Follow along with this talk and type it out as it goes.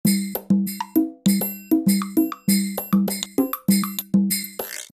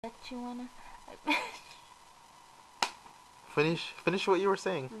Finish what you were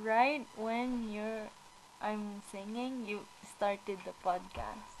saying. Right when I'm singing, you started the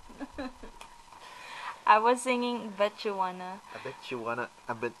podcast. I was singing Bet You Wanna. I bet you wanna.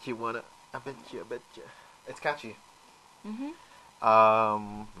 I bet you wanna. I bet you. I bet you. It's catchy.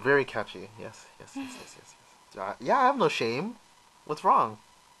 Mm-hmm. Very catchy. Yes. Yeah, I have no shame. What's wrong?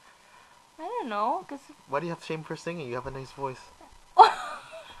 I don't know, cause Why do you have shame for singing? You have a nice voice.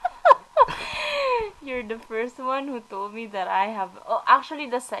 you're the first one who told me that I have. Oh, actually,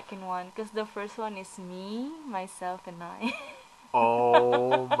 the second one, cause the first one is me, myself, and I.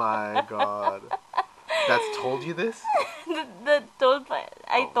 Oh my god. That's told you this? I Oh,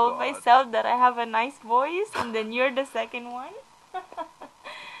 told God. myself that I have a nice voice, and then you're the second one.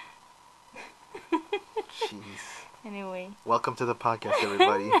 Jeez. Anyway, Welcome to the podcast,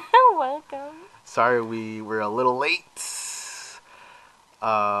 everybody. welcome. Sorry we were a little late.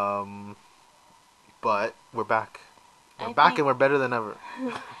 But we're back. We're back and we're better than ever.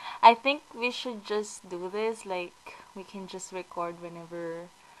 I think we should just do this. Like, we can just record whenever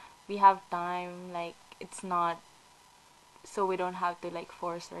we have time. Like, it's not so we don't have to like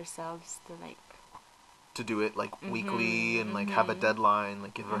force ourselves to like To do it like Mm-hmm, weekly and like have a deadline,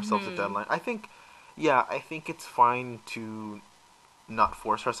 like give ourselves a Mm-hmm. deadline. I think it's fine to not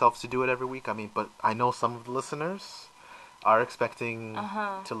force ourselves to do it every week. I mean, but I know some of the listeners are expecting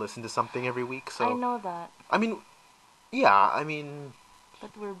to listen to something every week. So I know that, I mean, yeah, I mean,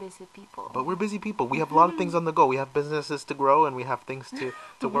 but we're busy people. but we're busy people. We have a lot of things on the go. We have businesses to grow and we have things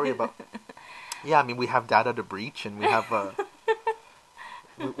to worry about. Yeah, I mean, we have data to breach and we have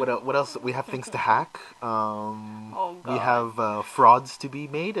what else? We have things to hack. Oh We God. have frauds to be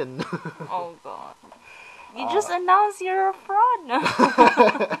made and Oh God. You just announced you're a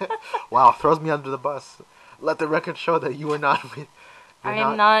fraud. wow, throws me under the bus. Let the record show that you were not.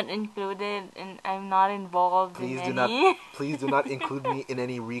 I'm not included and I'm not involved Please in do any. not. Please do not include me in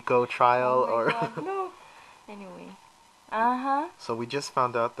any RICO trial Oh my or. God, no. Anyway. Uh-huh. So we just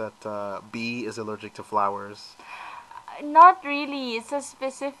found out that B is allergic to flowers. Not really. It's a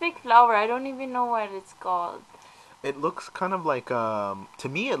specific flower. I don't even know what it's called. It looks kind of like to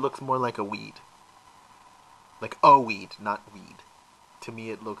me it looks more like a weed. Like a weed, not weed. To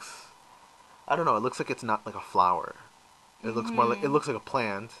me it looks I don't know, it looks like it's not like a flower. It looks more like it looks like a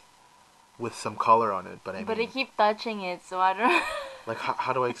plant with some color on it, but I But mean I keep touching it, so I don't. like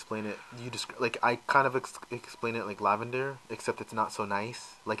how do I explain it? Like I kind of explain it like lavender, except it's not so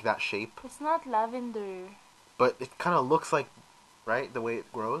nice, like that shape. It's not lavender. But it kind of looks like right the way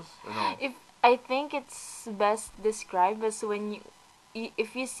it grows. Or no? If I think it's best described as when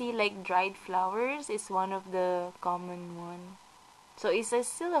if you see like dried flowers, it's one of the common one. So it's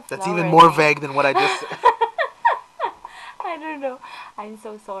still a flower. That's even I more think. vague than what I just said. I don't know. I'm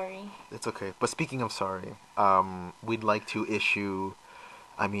so sorry. It's okay. But speaking of sorry, we'd like to issue,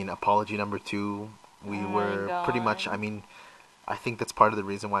 apology number 2. We Oh my were pretty much, God. I think that's part of the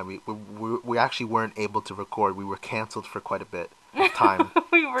reason why we actually weren't able to record. We were canceled for quite a bit of time.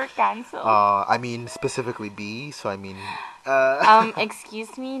 We were canceled. Specifically B, so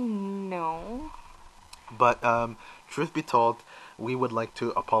Excuse me, no. But truth be told, we would like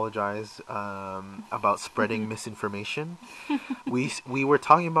to apologize about spreading misinformation. We were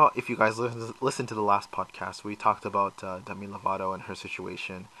talking about, if you guys listen to the last podcast, we talked about Demi Lovato and her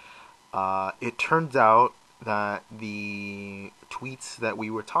situation. It turns out that the tweets that we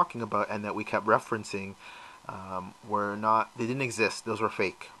were talking about and that we kept referencing they didn't exist. Those were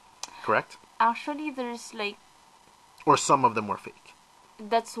fake, correct? Actually, there's like Or some of them were fake.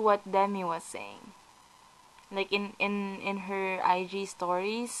 that's what Demi was saying. Like in her IG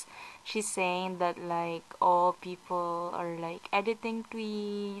stories, she's saying that like all people are like editing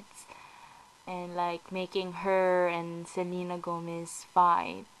tweets and like making her and Selena Gomez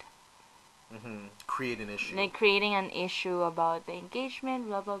fight. Create an issue. Like creating an issue about the engagement,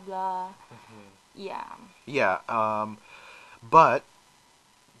 blah blah blah. Yeah. Yeah. But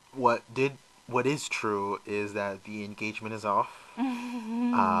what is true is that the engagement is off.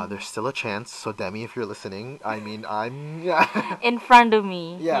 There's still a chance. So Demi, if you're listening, I'm In front of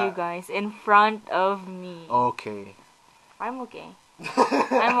me, Yeah. you guys. In front of me. okay. I'm okay.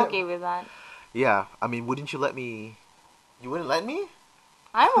 I'm okay with that. Yeah. Wouldn't you let me? You wouldn't let me?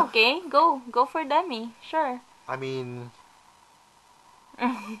 I'm okay. Go for Demi. Sure.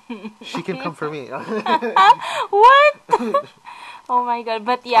 She can come for me. What? Oh my God.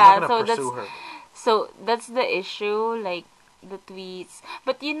 But yeah, I'm not gonna pursue her. so that's the issue, like the tweets.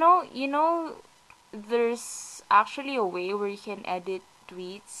 But there's actually a way where you can edit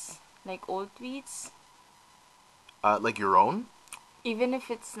tweets, like old tweets, Like your own? even if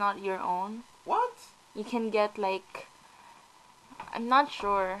it's not your own. What? You can get like I'm not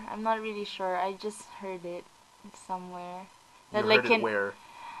sure. I'm not really sure. I just heard it somewhere. You That heard like it where?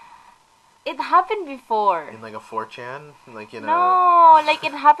 it happened before. In like a 4chan? Like in a... No, like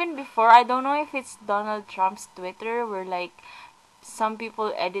it happened before. I don't know if it's Donald Trump's Twitter where like some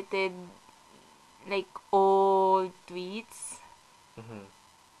people edited like old tweets Mhm.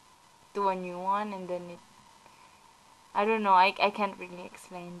 to a new one and then it I don't know. I can't really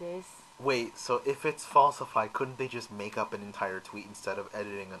explain this. Wait, so if it's falsified, couldn't they just make up an entire tweet instead of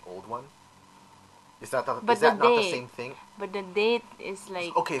editing an old one? But Is that the not the date, same thing? but the date is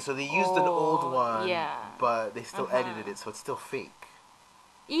like Okay, so they used an old one, yeah. but they still Uh-huh. edited it, so it's still fake.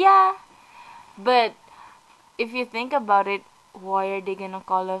 Yeah, but if you think about it, why are they gonna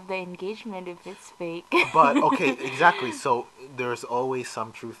call off the engagement if it's fake? But okay, exactly. So there's always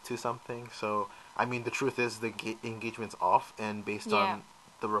some truth to something. So I mean, the truth is the engagement's off, and based Yeah. on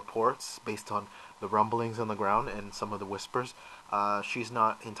the reports, based on the rumblings on the ground and some of the whispers, she's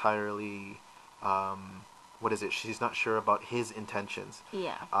not entirely. What is it? She's not sure about his intentions.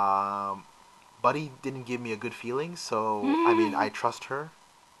 Yeah. Buddy didn't give me a good feeling, so I mean, I trust her.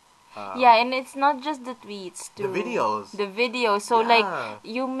 Yeah, and it's not just the tweets too. The videos. The videos. So Yeah. like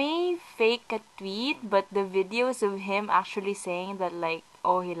you may fake a tweet, but the videos of him actually saying that like,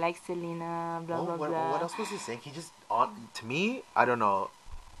 oh, he likes Selena, blah blah blah. What else was he saying? He just to me, I don't know.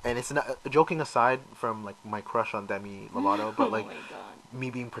 And it's not joking aside from like my crush on Demi Lovato, but like oh my god. me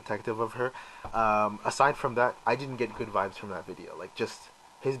being protective of her. Aside from that, I didn't get good vibes from that video. Like just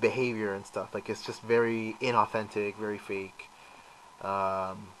his behavior and stuff. Like it's just very inauthentic, very fake.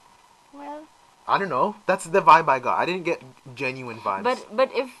 Well, I don't know. That's the vibe I got. I didn't get genuine vibes. but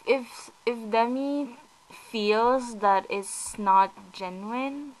if Demi feels that it's not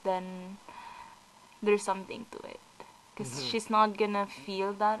genuine, then there's something to it. Because Mhm. she's not gonna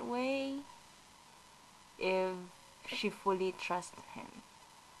feel that way if she fully trusts him.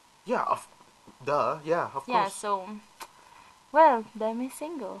 Yeah, of Yeah, course. so, well, Demi's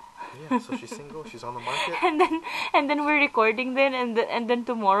single. Yeah, so she's single. She's on the market. And then we're recording then and then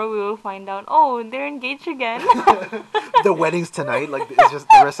tomorrow we will find out, oh, they're engaged again. The wedding's tonight. Like it's just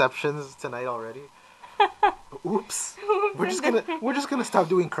the reception's tonight already. Oops. We're just gonna stop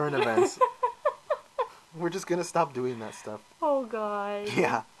doing current events. We're just gonna stop doing that stuff. Oh god.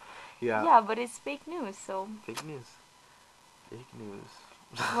 Yeah. Yeah. Yeah, but it's fake news, so Fake news. Fake news.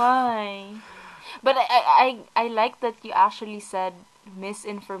 why? But I like that you actually said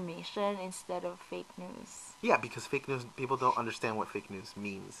misinformation instead of fake news. Yeah, because fake news, people don't understand what fake news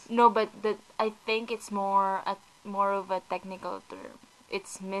means. No, but I think it's more of a technical term.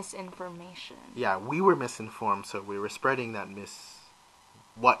 It's misinformation. Yeah, we were misinformed, so we were spreading that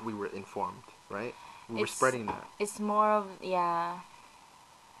what we were informed, right? We were It's- spreading that. It's more of yeah.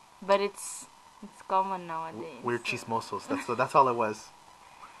 But it's common nowadays. We're so- chismosos. That's all it was.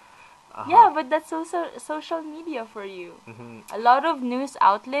 Yeah, but that's also social media for you. Hmm. A lot of news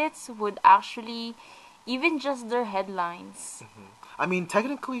outlets would actually, even just their headlines. I mean,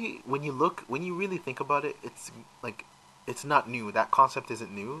 technically, when you really think about it, it's like, it's not new. That concept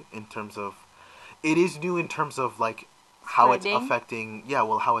isn't new in terms of, it is new in terms of like how it's Spreading? affecting. Yeah,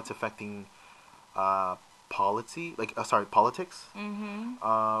 well, how it's affecting, politics.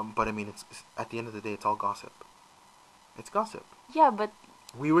 Mm-hmm. But I mean, it's at the end of the day, it's all gossip. It's gossip. Yeah, but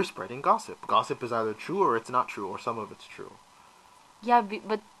We were spreading gossip. Gossip is either true or it's not true, or some of it's true.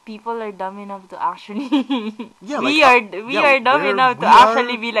 but people are dumb enough to actually. Yeah, we like, are we yeah, are dumb we're- enough to we are-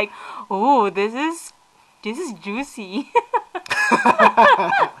 actually be like, oh, this is juicy.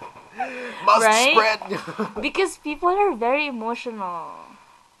 Must Right? spread. Because people are very emotional.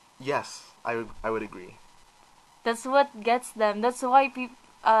 Yes, I would agree. That's what gets them. That's why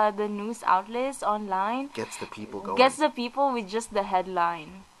the news outlets online Gets the people going. gets the people with just the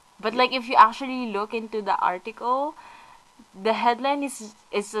headline. But like if you actually look into the article, the headline is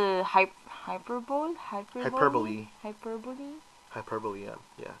a hyperbole. Hyperbole. Hyperbole, Yeah,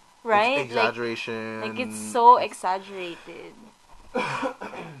 yeah. right? Exaggeration. Like it's so exaggerated.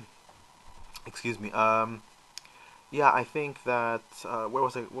 Excuse me. Yeah, I think that. Where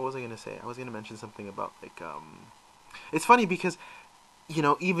was I? What was I gonna say? I was gonna mention something about like. It's funny because,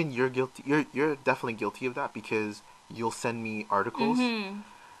 even you're guilty. You're definitely guilty of that because you'll send me articles, Mhm.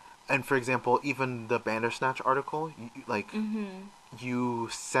 and for example, even the Bandersnatch article, Mhm. you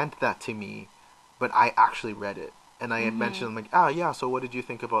sent that to me, but I actually read it. And I had mentioned like, yeah, so what did you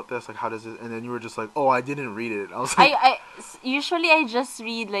think about this? Like, how does it? And then you were just like, oh, I didn't read it. I was like, Usually I just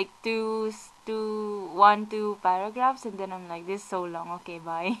read like one, two paragraphs, and then I'm like, this is so long. Okay,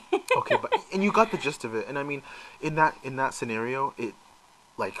 bye. okay, and you got the gist of it. And I mean, in that scenario, it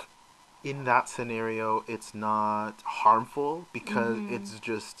like in that scenario, it's not harmful because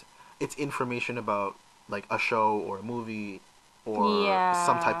Mm-hmm. it's information about like a show or a movie or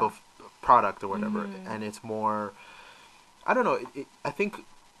some type Yeah. of product or whatever, Mm-hmm. and it's more. I don't know. I think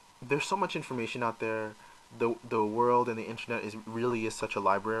there's so much information out there. The world and the internet is such a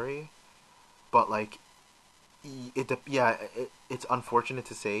library, but like it's unfortunate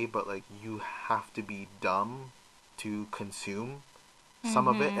to say, but like you have to be dumb to consume some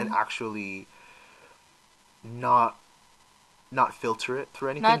of it and Mm-hmm. actually not not filter it through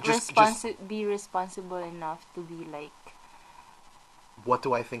anything. Not Just be responsible enough to be like. what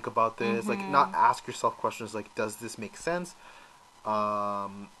do I think about this? Like not Mm-hmm. ask yourself questions like, does this make sense?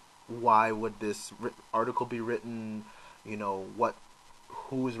 Why would this article be written? You know what?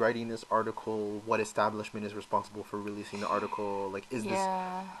 Who is writing this article? What establishment is responsible for releasing the article? Like, is this?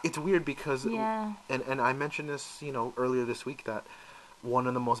 Yeah. It's weird because, Yeah. and I mentioned this, earlier this week that one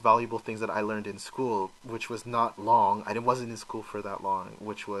of the most valuable things that I learned in school, which was not long, I wasn't in school for that long,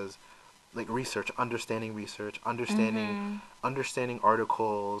 which was like research, Mm-hmm. understanding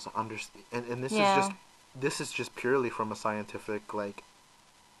articles, and Yeah. this is just purely from a scientific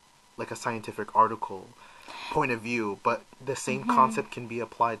like a scientific article point of view, but the same Mm-hmm. concept can be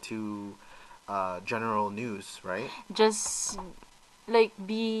applied to general news, right? Just like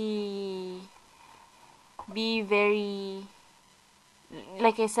be very,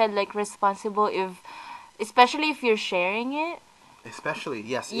 like I said, like responsible, if especially if you're sharing it. Especially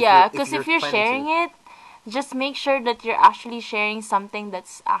yes, Yeah, if because you're if you're planning to, sharing it, just make sure that you're actually sharing something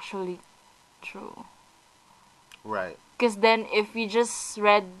that's actually true. right. Because then if you just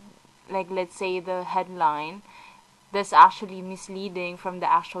read, like let's say the headline that's actually misleading from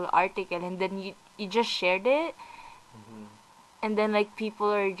the actual article, and then you just shared it, Hmm. and then like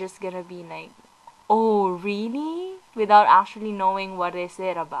people are just gonna be like, oh really, without actually knowing what is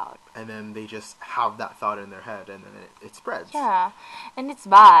it about. And then they just have that thought in their head, and then it spreads. Yeah, and it's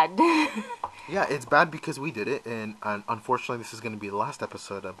bad. Yeah, it's bad because we did it, and unfortunately, this is going to be the last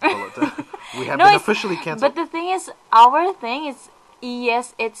episode of Bullet. We have No, been it's, officially canceled. but the thing is, our thing is,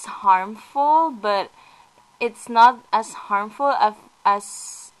 yes, it's harmful, but it's not as harmful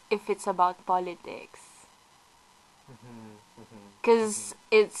as if it's about politics. Hmm. Hmm. Because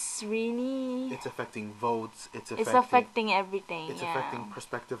it's really, It's affecting votes. it's affecting everything, It's yeah. affecting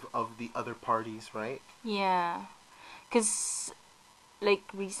perspective of the other parties, right? Yeah. Because, like,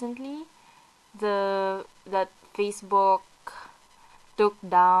 recently, that Facebook took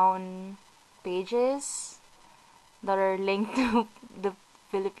down pages that are linked to the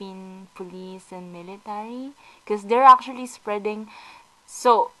Philippine police and military, because they're actually spreading.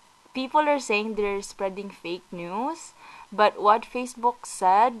 So people are saying they're spreading fake news, but what Facebook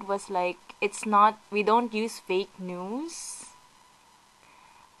said was like, it's not, we don't use fake news,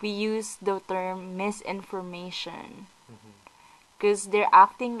 we use the term misinformation, Hmm. because they're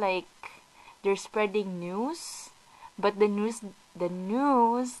acting like they're spreading news, but the news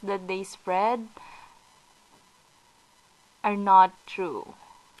that they spread are not true.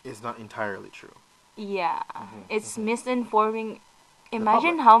 It's not entirely true. Yeah, Hmm. it's Hmm. misinforming. The public.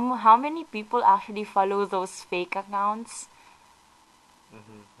 Imagine how many people actually follow those fake accounts,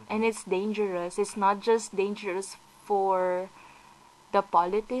 Hmm. and Hmm. it's dangerous. It's not just dangerous for the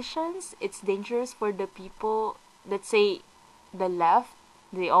politicians, it's dangerous for the people that say the left.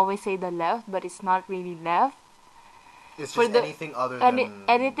 They always say the left, but it's not really left. It's For just the anything other than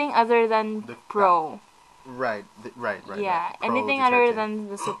anything other than the that pro. right, that Yeah, pro anything other Duterte. than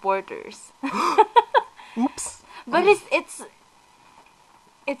the supporters. Oops. But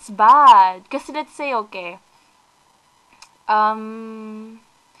it's bad, because let's say, okay, um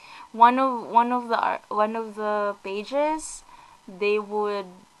one of the pages, they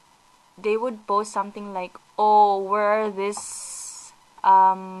would post something like, oh, where are these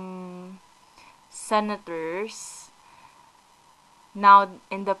senators now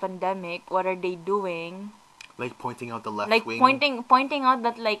in the pandemic, what are they doing? Like pointing out the left Like wing. pointing out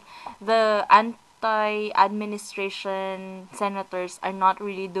that like the anti administration senators are not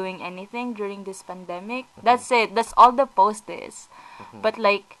really doing anything during this pandemic. Hmm. That's it, that's all the post is. Hmm. But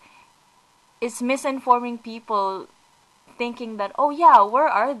like, it's misinforming people, thinking that, oh yeah, where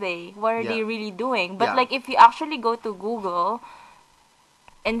are they, what are Yeah, they really doing. But yeah. like, if you actually go to Google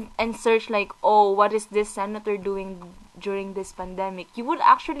and search like, oh, what is this senator doing during this pandemic, you would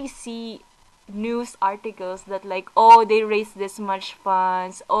actually see news articles that like, oh, they raised this much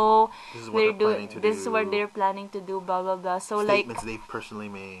funds, oh, This is what they're they're planning to doing this is what do. they're planning to do, blah blah blah. So like, Statements they've personally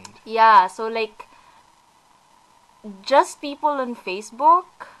made. yeah, so like, just people on Facebook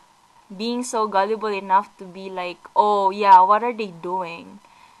being so gullible enough to be like, oh yeah, what are they doing?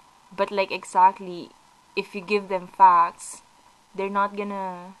 but like exactly, if you give them facts, they're not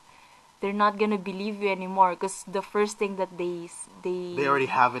gonna believe you anymore, because the first thing that They already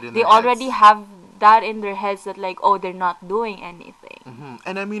have it in they their already heads. have that in their heads, that like, oh, they're not doing anything.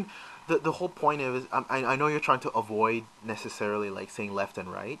 And I mean, the whole point is, I know you're trying to avoid necessarily like saying left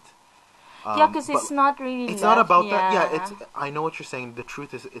and right. Yeah, because But it's not really it's not left. about that. Yeah, Yeah. it's. I know what you're saying. The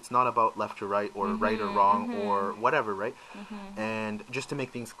truth is, it's not about left or right, or right or wrong, or whatever, right? And just to make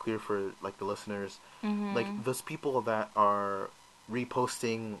things clear for like the listeners, like those people that are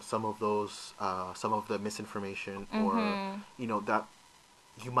reposting some of those, some of the misinformation, or that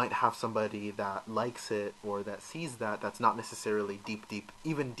you might have somebody that likes it or that sees that's not necessarily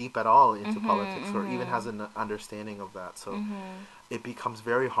even deep at all into politics, or even has an understanding of that. So it becomes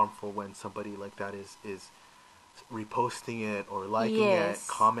very harmful when somebody like that is reposting it or liking it, Yes.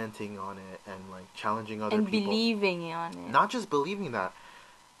 commenting on it, and like challenging other And people. believing on it. Not just believing that.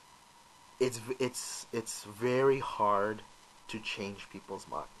 It's very hard to change people's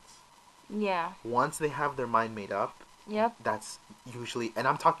minds. Yeah. Once they have their mind made up, Yep. that's usually, and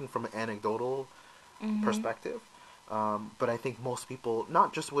I'm talking from an anecdotal perspective, but I think most people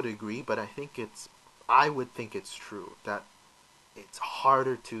not just would agree, but I would think it's true that it's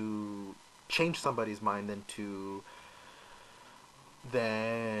harder to change somebody's mind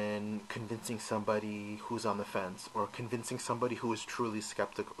than convincing somebody who's on the fence, or convincing somebody who is truly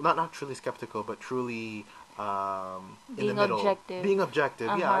skeptical, not truly skeptical, but truly in the Being middle, objective. being objective.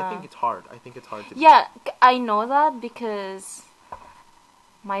 Yeah, I think Uh-huh. it's hard to Yeah, I know that because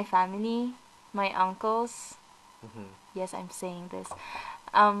my family, my uncles, yes, I'm saying this.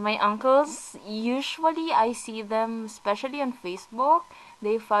 My uncles, usually I see them, especially on Facebook,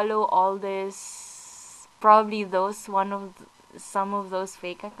 they follow all this, probably some of those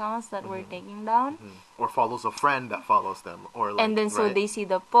fake accounts that we're taking down. or follows a friend that follows them, or like, And then so right? they see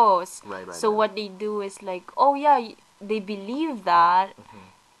the post. Right, So right. what they do is like, oh yeah, they believe that,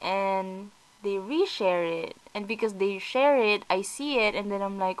 and they reshare it. And because they share it, I see it, and then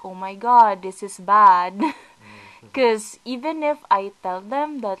I'm like, oh my god, this is bad. Because even if I tell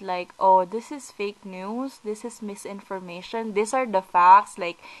them that like, oh, this is fake news, this is misinformation, these are the facts,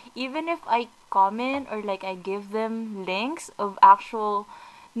 like, even if I comment or like I give them links of actual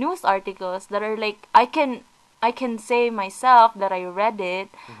news articles that are like, I can say myself that I read it.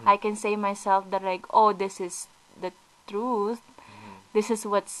 I can say myself that like, oh, this is the truth. This is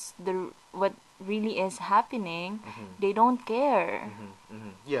what really is happening. They don't care.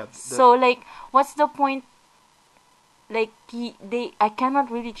 Yeah. So like, what's the point? Like I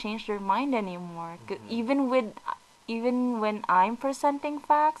cannot really change their mind anymore. Even when I'm presenting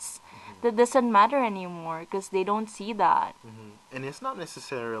facts, that doesn't matter anymore because they don't see that. And it's not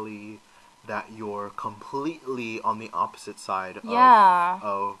necessarily that you're completely on the opposite side Yeah.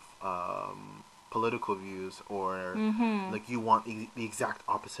 of political views, or like you want the exact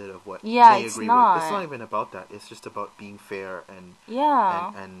opposite of what Yeah, they it's agree not. with. It's not even about that. It's just about being fair and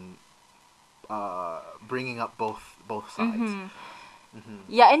Yeah. and bringing up both sides.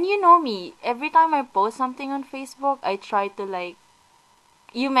 Yeah, and you know me. Every time I post something on Facebook, I try to like.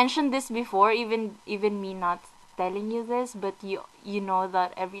 You mentioned this before, even me not telling you this, but you know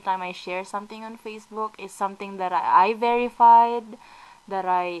that every time I share something on Facebook, is something that I verified, that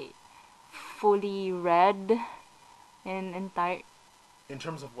I fully read, in entire. In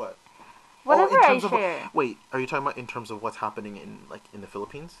terms of what? Whatever in I terms of share. wait, are you talking about in terms of what's happening in the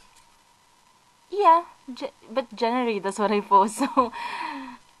Philippines? Yeah, but generally that's what I post. So.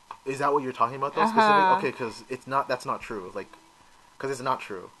 Is that what you're talking about though? Specifically? Okay, because it's not. That's not true. Like, because it's not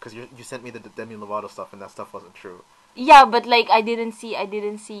true. Because you sent me the Demi Lovato stuff, and that stuff wasn't true. Yeah, but like I didn't see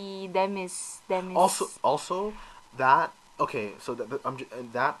Demis. Also that okay. So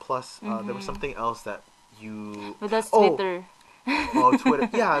that plus there was something else that you. But that's Oh, Twitter. oh, Twitter.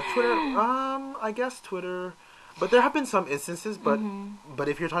 Yeah, Twitter. I guess Twitter. But there have been some instances. But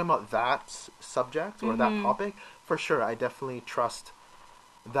if you're talking about that subject or that topic, for sure, I definitely trust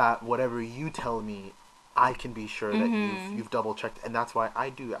that whatever you tell me, I can be sure that you've double checked, and that's why I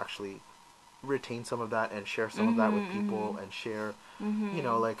do actually retain some of that and share some of that with people, and share,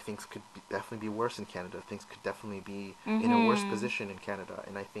 like things could definitely be worse in Canada. Things could definitely be in a worse position in Canada,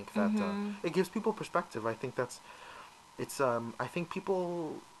 and I think that it gives people perspective. I think I think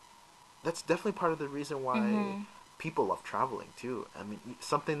people. That's definitely part of the reason why people love traveling too. I mean,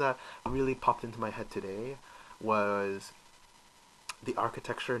 something that really popped into my head today was the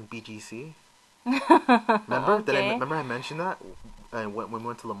architecture in BGC. Remember? Okay. Remember I mentioned that when we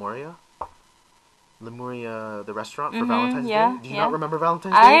went to Lemuria? Lemuria, the restaurant for Valentine's yeah, Day? Do you yeah. not remember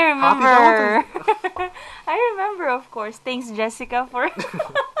Valentine's Day? I Happy remember. Valentine's Day! I remember, of course. Thanks, Jessica, for.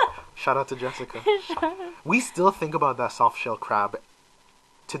 Shout out to Jessica. We still think about that soft shell crab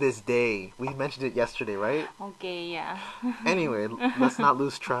to this day. We mentioned it yesterday, right? Okay, yeah. Anyway, let's not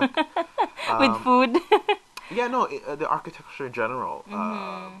lose track. With food. Yeah, no, the architecture in general,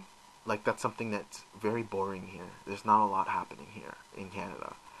 Mhm. like that's something that's very boring here. There's not a lot happening here in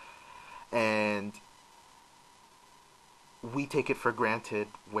Canada, and we take it for granted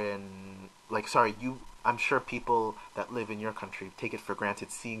when, like, sorry, you. I'm sure people that live in your country take it for granted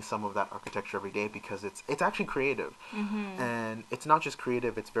seeing some of that architecture every day because it's actually creative, Mhm. and it's not just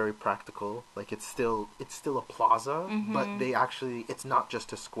creative. It's very practical. Like it's still a plaza, but Mhm. they actually it's not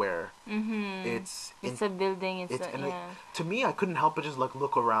just a square. Mhm. It's in, It's a building. it's and Yeah. to me, I couldn't help but just like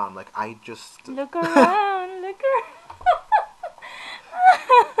look around. Like I just Look around. Look around.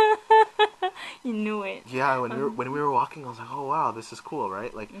 You knew it. yeah, when we were walking, I was like, oh wow, this is cool,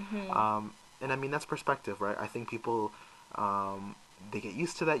 right? Like, Mhm. and I mean that's perspective, right? I think people, they get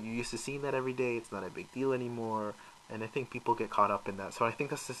used to that. You're used to seeing that every day. It's not a big deal anymore, and I think people get caught up in that. So I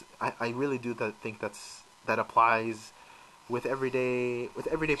think that's just, I really do think that applies with everyday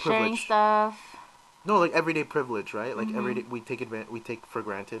Sharing privilege. stuff. No, like everyday privilege, right? Like every Mhm. day we take for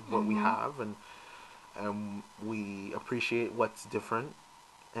granted what we Mhm. have, and we appreciate what's different,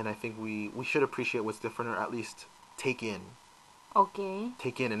 and I think we should appreciate what's different, or at least take in Okay.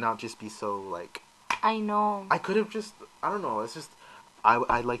 take in and not just be so like I know. I could have just I don't know. It's just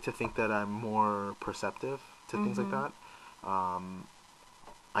I like to think that I'm more perceptive to things like Mhm. that. Um,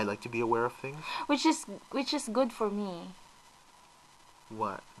 I like to be aware of things. Which is good for me.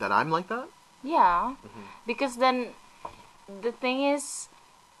 What that I'm like that? Yeah. Hmm. Because then the thing is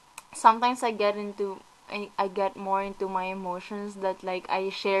sometimes I get more into my emotions that like I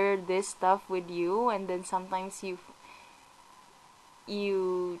share this stuff with you and then sometimes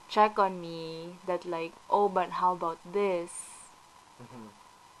you check on me that like, oh, but how about this? Hmm.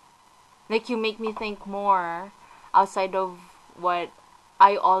 Like you make me think more outside of what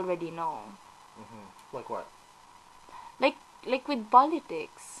I already know. Hmm. Like what? Like like with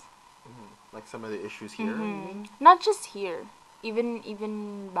politics. Hmm. Like some of the issues here. You mean? Not just here,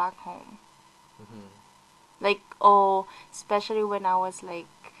 even back home. Hmm. Like oh, especially when I was like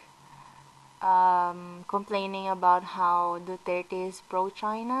complaining about how Duterte is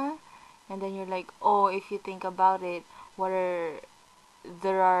pro-China, and then you're like, oh, if you think about it, what are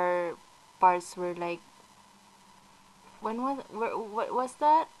there are parts where like what was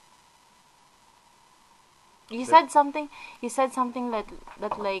that? You That said something. You said something that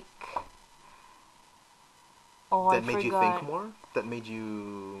like oh I that made you think forgot. more. That made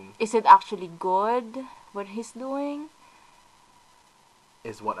you Is it actually good what he's doing?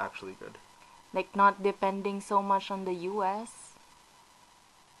 is what actually good. Like not depending so much on the U.S.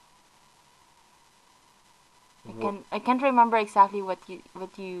 What I can't remember exactly what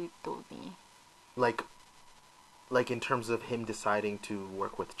you told me. like in terms of him deciding to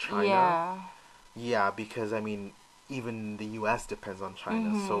work with China. Yeah. Yeah, because I mean, even the U.S. depends on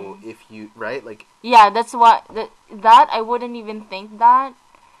China. So Mhm. if you right, like Yeah, that's what that I wouldn't even think that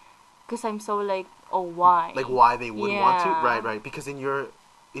because I'm so like, oh why? why they would want to, right, Yeah. right, because in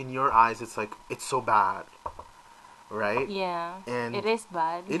your eyes, it's like it's so bad, right, Yeah. It and is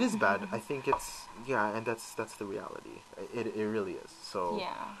bad. it is bad. I think it's yeah, and that's the reality. It really is. So,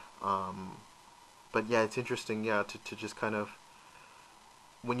 Yeah. um, but yeah, it's interesting. Yeah, to just kind of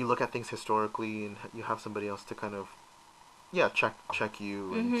when you look at things historically and you have somebody else to kind of yeah check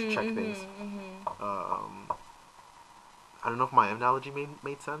you and to Mhm. check Mhm. things. Mhm. Um, I don't know if my analogy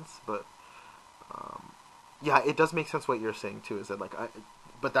made sense, but yeah, it does make sense what you're saying too. Is that like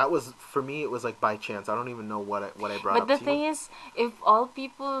but that was for me. It was like by chance. I don't even know what I brought But up the to you. thing is, if all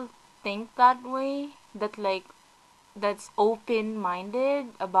people think that way, that like that's open-minded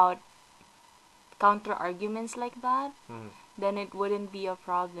about counter arguments like that, Mm-hmm. then it wouldn't be a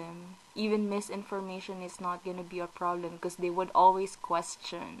problem. Even misinformation is not gonna be a problem because they would always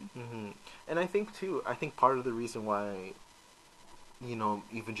question. Mm-hmm. And I think too. I think part of the reason why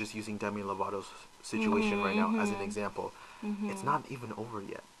even just using Demi Lovato's situation right Mhm. now as an Mhm. example, it's Mhm. not even over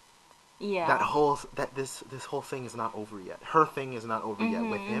yet. That Yeah. whole that this whole thing is not over yet. Her thing is not over yet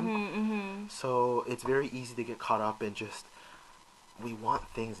with Mhm. him. Mhm. Mhm. So it's very easy to get caught up in just we want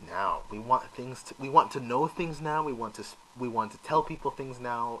things now. We want to know things now. We want to tell people things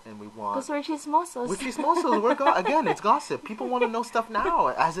now, and we want Cause we're chismosos. we're chismosos. Again, it's gossip. People want to know stuff now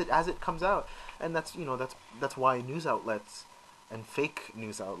as it comes out, and that's why news outlets and fake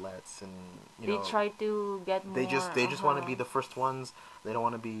news outlets and They try to get they just more. they Uh just want to huh. be the first ones. They don't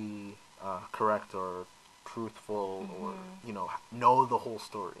want to be correct or truthful or Mhm. know the whole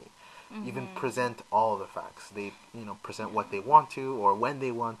story. even Mhm. present all the facts. They, present what they want to or when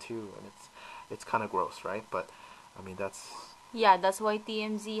they want to, and it's kind of gross, right? But I mean, that's Yeah, that's why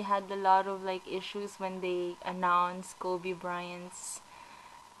TMZ had a lot of like issues when they announced Kobe Bryant's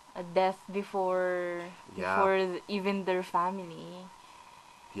death yeah, even their family,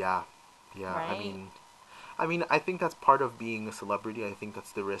 yeah, yeah. right? I mean, I think that's part of being a celebrity. I think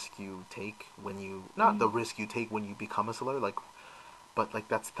that's the risk you take when you, not the Mm. risk you take when you become a celebrity, like, but like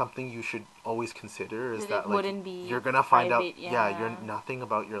that's something you should always consider is That it that like wouldn't be you're gonna find out, private, yeah, you're yeah. nothing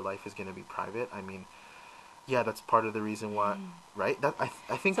about your life is gonna be private. I mean, yeah, that's part of the reason why, right? That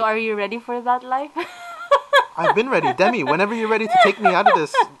I think So are you ready for that life? I've been ready, Demi. Whenever you're ready to take me out of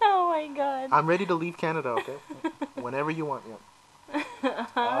this, Oh my god. I'm ready to leave Canada. Okay, whenever you want. Yeah.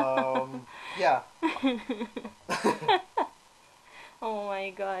 Yeah. Oh my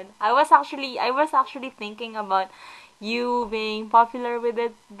god. I was actually thinking about you being popular with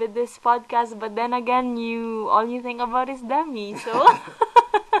this podcast, but then again you all you think about is Demi, so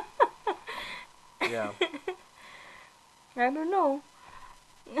Yeah. I don't know.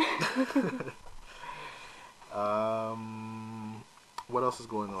 Um, what else is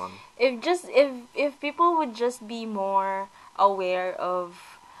going on? If people would just be more aware of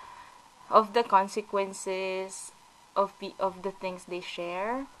the consequences of the things they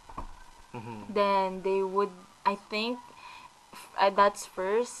share, Hmm. then they would, I think, that's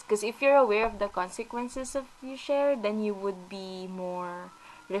first, because if you're aware of the consequences of you share, then you would be more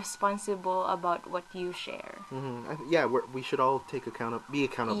responsible about what you share. Yeah, we should all be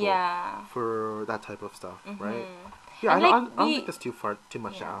accountable Yeah. for that type of stuff, right? Mm-hmm. Yeah, And like I don't think be that's too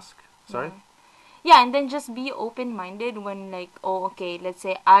much to yeah. ask. Sorry. Yeah. Yeah, and then just be open-minded when like, oh, okay, let's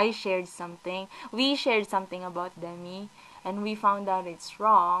say we shared something about Demi, and we found out it's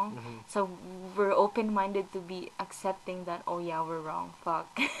wrong. Hmm. So we're open-minded to be accepting that, oh yeah, we're wrong. Fuck.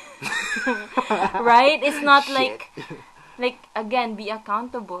 Right? It's not Shit. like again, be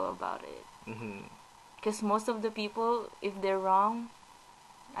accountable about it. Hmm. Because most of the people, if they're wrong,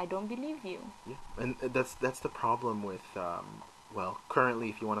 I don't believe you. Yeah, and that's the problem with well, currently,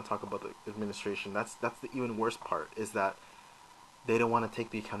 if you want to talk about the administration, that's the even worse part is that they don't want to take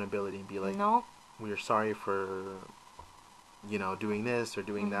the accountability and be like, No. we are sorry for doing this or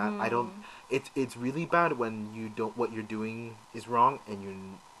doing that. I don't. Mm-hmm. It's really bad when you don't what you're doing is wrong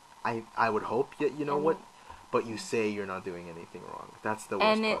and I would hope that you know what, And but you say you're not doing anything wrong. That's the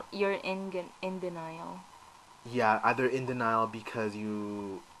worst part. you're in denial. Yeah, either in denial because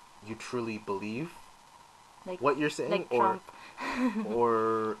you truly believe Like what you're saying, like or Trump.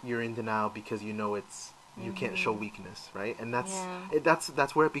 or you're in denial because you can't show Mm-hmm. weakness, right? And Yeah.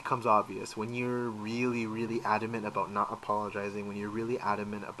 that's where it becomes obvious when you're really really adamant about not apologizing, when you're really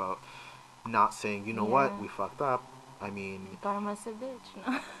adamant about not saying, you know Yeah. what, we fucked up. I mean, Karma's a bitch,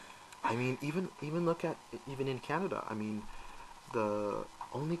 no? even look at even in Canada. I mean, the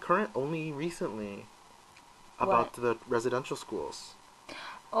only recently What? about the residential schools.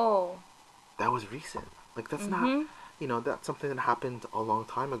 Oh. That was recent. Like that's not, Mm-hmm. that's something that happened a long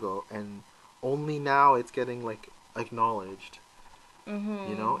time ago, and only now it's getting like acknowledged.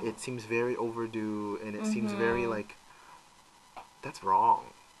 Mm-hmm. It seems very overdue, and it seems very Mm-hmm. like that's wrong.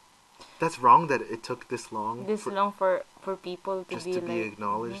 That's wrong that it took this long This for long for people to just be to be like,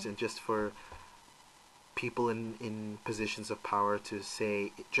 acknowledged, and just for people in positions of power to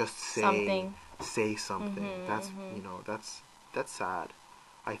just something. say something. Mm-hmm. That's Mm-hmm. that's sad,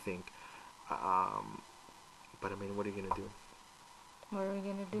 I think. Um, but I mean, what are you gonna do? What are we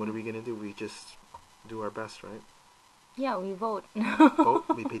gonna What are do? we gonna do? We just do our best, right? Yeah, we vote. Vote.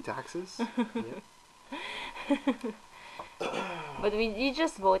 We pay taxes. Yeah. But we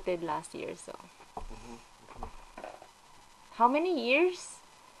just voted last year, so Hmm. how many years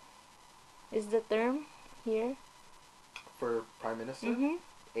is the term here? For prime minister, Mm-hmm.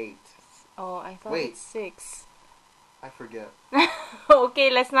 8. Oh, I thought Wait. it's 6. I forget. Okay,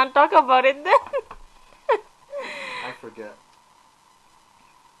 let's not talk about it then. I forget.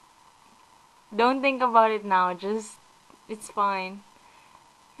 Don't think about it now. Just, it's fine.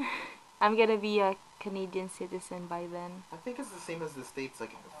 I'm gonna be a Canadian citizen by then. I think it's the same as the states,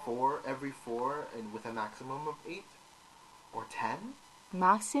 like every 4, and with a maximum of 8 or 10.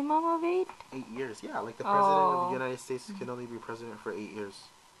 Maximum of 8? 8 years. Yeah, like the president of the Oh, United States can only be president for 8 years,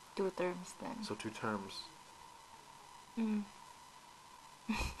 2 terms then. so 2 terms. Mm.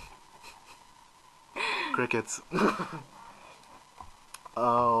 Crickets.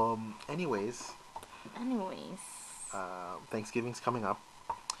 Anyways, Anyways. Thanksgiving's coming up.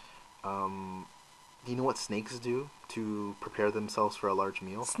 Um, do you know what snakes do to prepare themselves for a large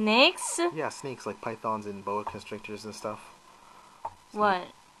meal? Snakes? Yeah, snakes like pythons and boa constrictors and stuff. What?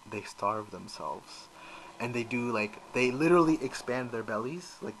 they starve themselves. And they do they literally expand their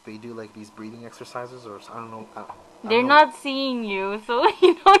bellies. Like they do these breathing exercises, or I don't know. I They're don't know. not seeing you, so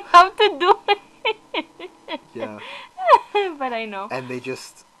you don't have to do it. Yeah. But I know. And they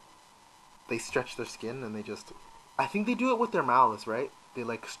stretch their skin, and I think they do it with their mouths, right? They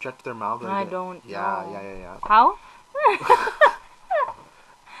stretch their mouth. I don't Yeah, know. yeah. How?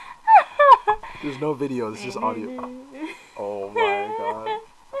 There's no video. It's just audio. Oh my god.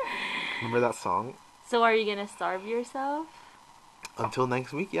 Remember that song? So are you gonna starve yourself? Until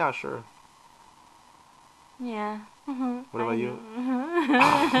next week? Yeah, sure. Yeah. What about you?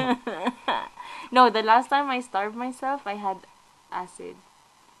 No, the last time I starved myself, I had acid.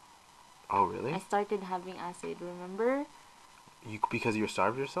 Oh, really? I started having acid, remember? Because you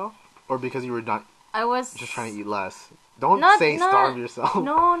starved yourself? Or because you were not I was just trying to eat less? Don't Not- say not- starve yourself.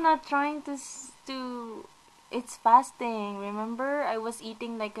 No, not trying to it's fasting. Remember? I was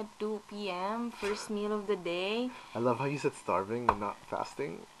eating like at 2 p.m. first meal of the day. I love how you said starving and not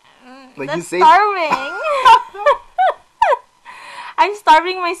fasting. Like That's you say starving. I'm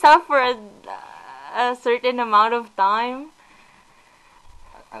starving myself for a certain amount of time.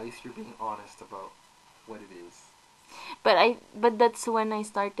 At least you're being honest about what it is. But that's when I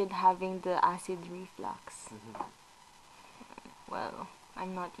started having the acid reflux. Mm-hmm. Well,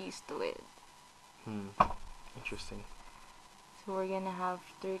 I'm not used to it. Interesting. So we're gonna have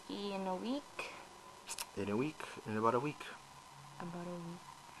turkey in a week. In a week? In about a week.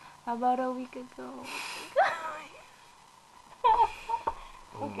 About a week ago.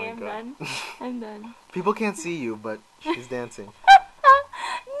 Oh Okay, my I'm God. done. I'm done. People can't see you, but she's dancing.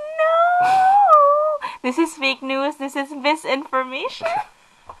 No! This is fake news. This is misinformation.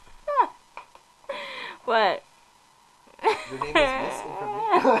 What? Your name is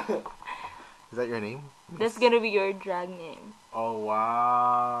Misinformation? Is that your name? That's gonna be your drag name. Oh,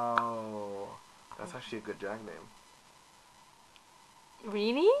 wow. That's actually a good drag name.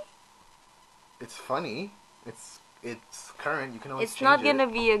 Really? It's funny. It's current. You can always It's change not it. gonna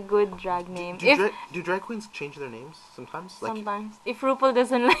be a good drag name. Do drag queens change their names sometimes? Sometimes. If RuPaul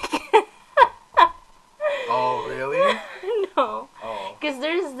doesn't like it. Oh, really? No. Oh. Because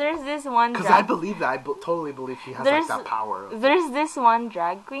there's this one Because drag... I believe that. totally believe she has There's- that power. There's this one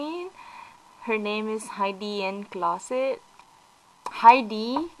drag queen. Her name is Heidi in Closet.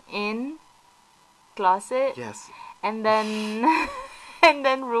 Heidi in Closet. Yes. And then... and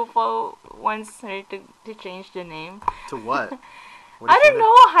then RuPaul wants her to change the name. To what? I don't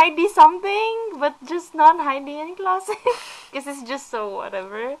know, Heidi something, but just not Heidi in Closet. Because it's just so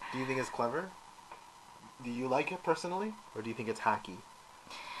whatever. Do you think it's clever? Do you like it personally? Or do you think it's hacky?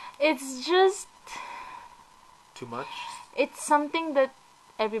 It's just... Too much? It's something that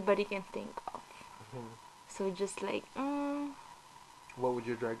everybody can think of. Mhm. So just like, What would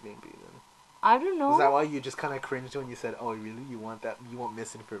your drag name be then? I don't know. Is that why you just kind of cringed when you said, "Oh, really? You want that? You want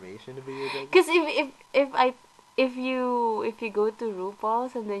misinformation to be your drag name?" Because if you go to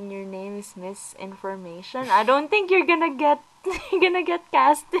RuPaul's and then your name is Misinformation, I don't think you're gonna get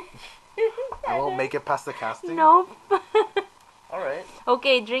casted. I won't make it past the casting? Nope. Alright.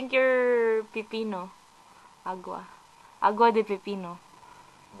 Okay, drink your pepino. Agua. Agua de pepino.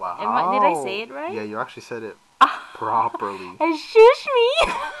 Wow. Did I say it right? Yeah, you actually said it properly. Shush me!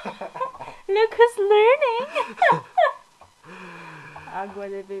 Look who's learning! Agua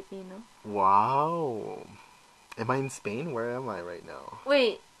de pepino. Wow. Am I in Spain? Where am I right now?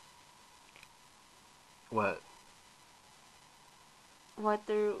 Wait, What?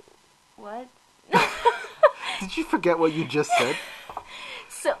 what? Did you forget what you just said?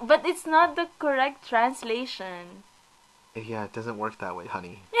 So, but it's not the correct translation. Yeah, it doesn't work that way,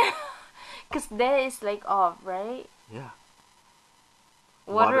 honey. Because there is like of, right? Yeah.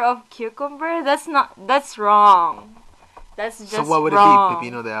 Water of cucumber? That's wrong. That's just So what would wrong. it be?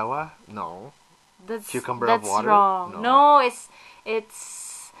 Pepino de agua? No. That's Cucumber that's of water? wrong. No. No, it's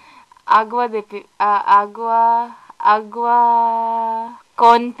agua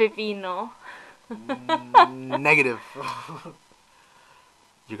con pepino. Negative.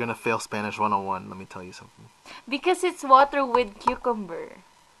 You're gonna fail Spanish 101, let me tell you something. Because it's water with cucumber.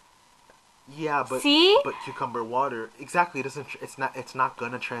 Yeah, but See? but cucumber water exactly it doesn't. It's not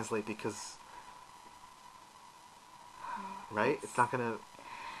gonna translate because right. It's not gonna.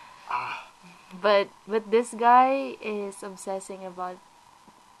 But this guy is obsessing about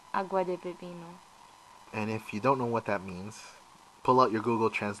agua de pepino. And if you don't know what that means, pull out your Google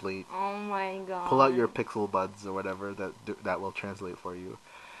Translate. Oh my god. Pull out your Pixel Buds or whatever that will translate for you.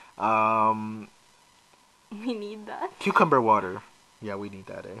 We need that. Cucumber water. Yeah, we need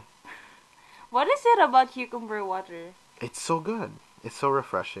that, eh? What is it about cucumber water? It's so good. It's so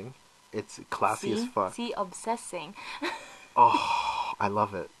refreshing. It's classy as fuck. See, obsessing. Oh, I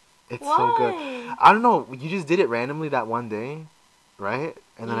love it. It's so good. Why? I don't know. You just did it randomly that one day, right?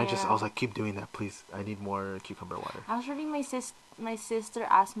 And then I Yeah. was like, keep doing that, please. I need more cucumber water. Actually, my sister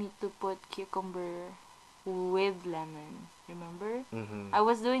asked me to put cucumber with lemon. Remember? Mm-hmm. I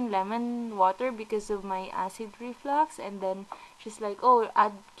was doing lemon water because of my acid reflux, and then she's like, "Oh,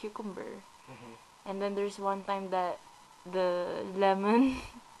 add cucumber." Mm-hmm. And then there's one time that the lemon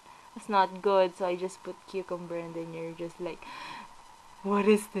was not good, so I just put cucumber, and then you're just like, "What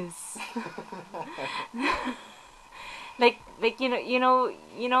is this?" like like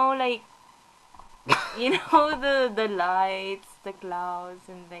the lights, the clouds,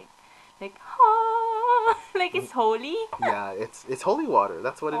 and like like it's holy. Yeah, it's holy water.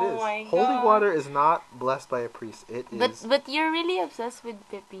 That's what it Oh is. my Holy God. water is not blessed by a priest. It But is. but you're really obsessed with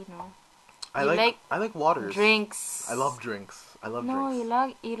pepino. You like I like waters. drinks. I love drinks. I love No,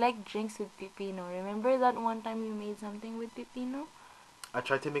 drinks. you like drinks with pepino. Remember that one time you made something with pepino? I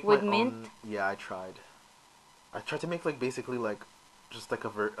tried to make With my mint? own. Yeah, I tried. I tried to make like basically like just like a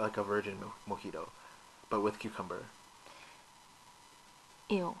virgin mojito, but with cucumber.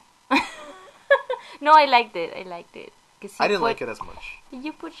 Ew. No, I liked it. I liked it. Cause I didn't like it as much. Did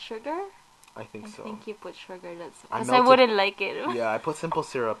you put sugar? I think I so. think you put sugar. That's I because I melted- wouldn't like it. Yeah, I put simple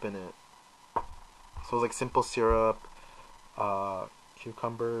syrup in it. So it was like simple syrup,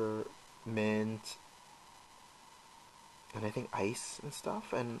 cucumber, mint, and I think ice and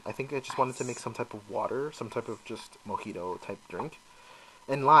stuff. And I think I just wanted to make some type of water, some type of just mojito type drink,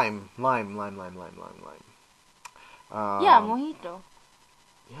 and lime. Yeah, mojito.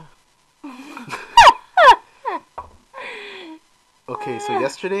 Yeah. Okay, so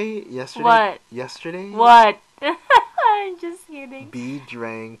yesterday, What? yesterday, What? I'm just kidding. B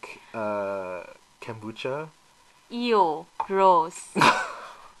drank kombucha, Ew, gross.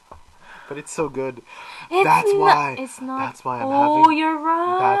 but it's so good. It's That's not, why. It's not. That's why I'm oh, having. you're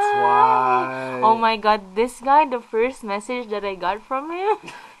right. That's why. Oh my God, this guy. The first message that I got from him,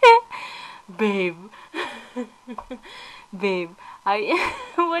 babe, babe. I.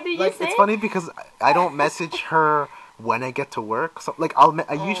 What did Like you say? it's funny because I don't message her when I get to work. So like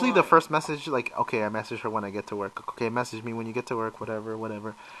I usually the first message like okay I message her when I get to work. Okay, message me when you get to work. Whatever.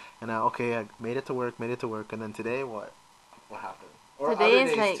 And I made it to work. And then today what happened? Or Today other is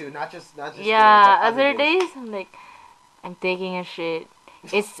days like too, not just yeah. today, but Other days, I'm like, I'm taking a shit.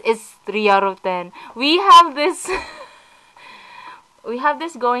 It's 3 out of 10. We have this. We have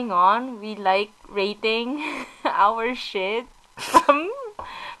this going on. We like rating our shit from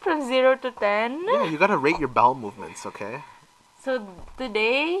 0 to 10. Yeah, you gotta rate your bowel movements, okay? So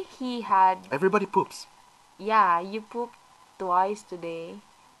today he had Everybody poops. yeah, you pooped twice today.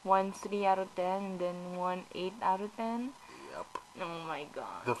 One 3 out of 10 and then one 8 out of 10. Yep. Oh my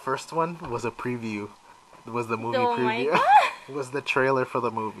God. The first one was a preview. It was the movie Oh my preview. God. It was the trailer for the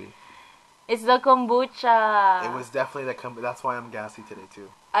movie. It's the kombucha. It was definitely that's why I'm gassy today too.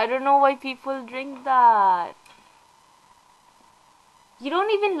 I don't know why people drink that. You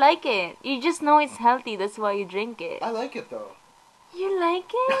don't even like it. You just know it's healthy. That's why you drink it. I like it though. You like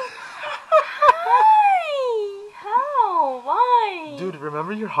it? Why? How? Why? Dude,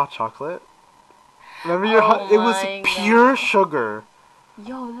 remember your hot chocolate? Remember your Oh it was my pure God. sugar.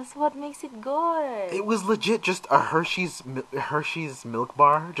 Yo, that's what makes it good. It was legit just a Hershey's milk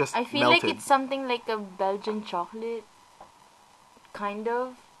bar just I feel melted. like it's something like a Belgian chocolate. Kind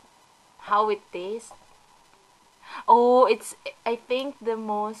of. How it tastes. Oh, it's I think the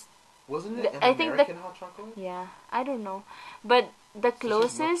most Wasn't it an I think American hot chocolate? yeah, I don't know. But the just milk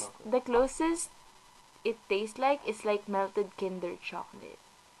closest chocolate. it tastes like is like melted Kinder chocolate.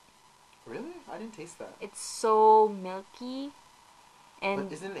 Really? I didn't taste that. It's so milky and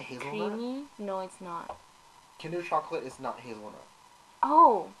But isn't it hazelnut? creamy. No, it's not. Kinder chocolate is not hazelnut.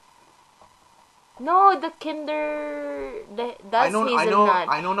 Oh. No, the Kinder that's hazelnut.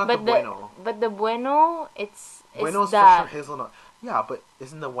 I know not but the Bueno. But the Bueno, it's Bueno's for that. sure hazelnut. Yeah, but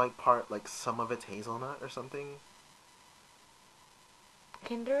isn't the white part like some of it's hazelnut or something?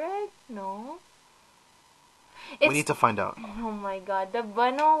 Kinder Egg? No. We need to find out. Oh my God, the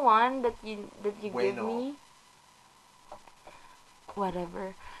Bueno one that you give Bueno. me.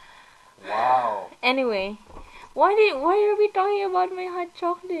 Whatever. Wow. Anyway, why are we talking about my hot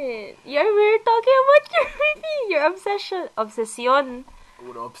chocolate? Yeah, we're talking about your obsession.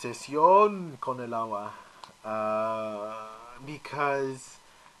 Una obsesión con el agua. Because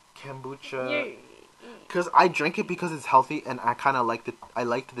kombucha. Because I drink it because it's healthy and I kind of liked it. I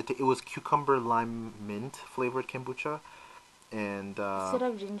liked it was cucumber lime mint flavored kombucha, and Does it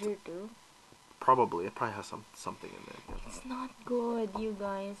have ginger too? Probably. It probably has something in there. Yeah. It's not good, you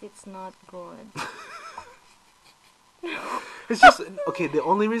guys. It's not good. It's just okay. The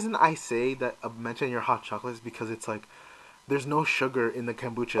only reason I say that mention your hot chocolate is because it's like there's no sugar in the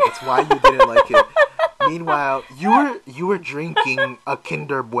kombucha. That's why you didn't like it. Meanwhile, you were drinking a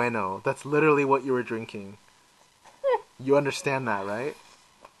Kinder Bueno. That's literally what you were drinking. You understand that, right?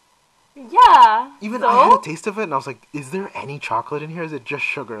 Yeah. Even so? I had a taste of it, and I was like, "Is there any chocolate in here? Is it just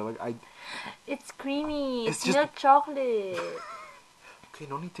sugar?" Like It's creamy. It's It's just- milk chocolate. Okay,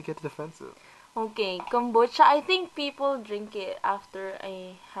 no need to get defensive. Okay, kombucha. I think people drink it after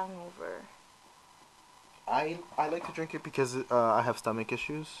a hangover. I like to drink it because I have stomach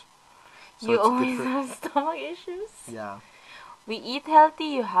issues. So You it's good always for- have stomach issues? Yeah. We eat healthy,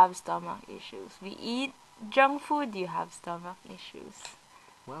 you have stomach issues. We eat junk food, you have stomach issues.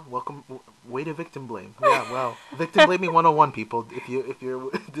 Well, welcome. Way to victim blame. Yeah, well, victim blaming 101, people. If you're,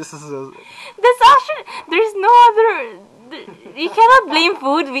 this is a. That's actually, there's no other, you cannot blame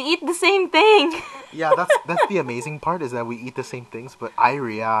food, we eat the same thing. Yeah, that's the amazing part is that we eat the same things, but I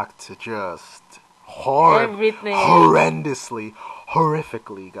react to just Everything. horrendously,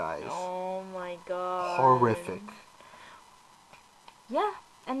 horrifically, guys. Oh my god. Horrific. Yeah,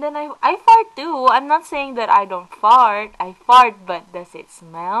 and then I fart too. I'm not saying that I don't fart. I fart, but does it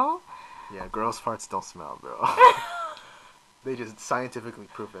smell? Yeah, girls' farts don't smell, bro. They just scientifically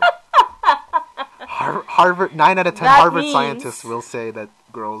proven. Harvard 9 out of 10 That Harvard means- scientists will say that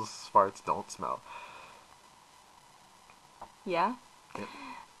girls' farts don't smell. Yeah. Yep.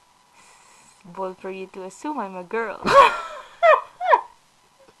 Bold for you to assume I'm a girl.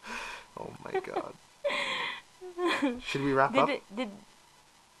 Oh my god. Should we wrap up? Did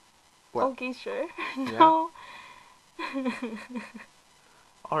What? Okay, sure. Yeah? No.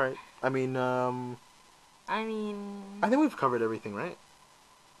 All right. I mean, I mean, I think we've covered everything, right?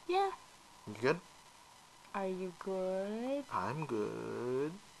 yeah. You good? Are you good? I'm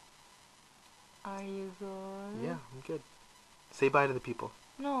good. Are you good? Yeah, I'm good. Say bye to the people.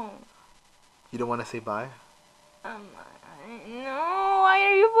 No. You don't want to say bye? No. Why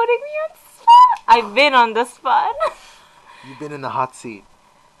are you putting me on the spot? I've been on the spot. You've been in the hot seat.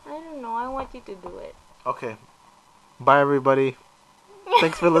 I don't know. I want you to do it. Okay. Bye, everybody.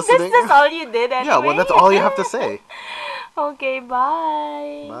 Thanks for listening. That's all you did anyway. Yeah, well, that's all you have to say. Okay,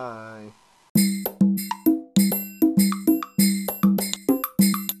 bye. Bye.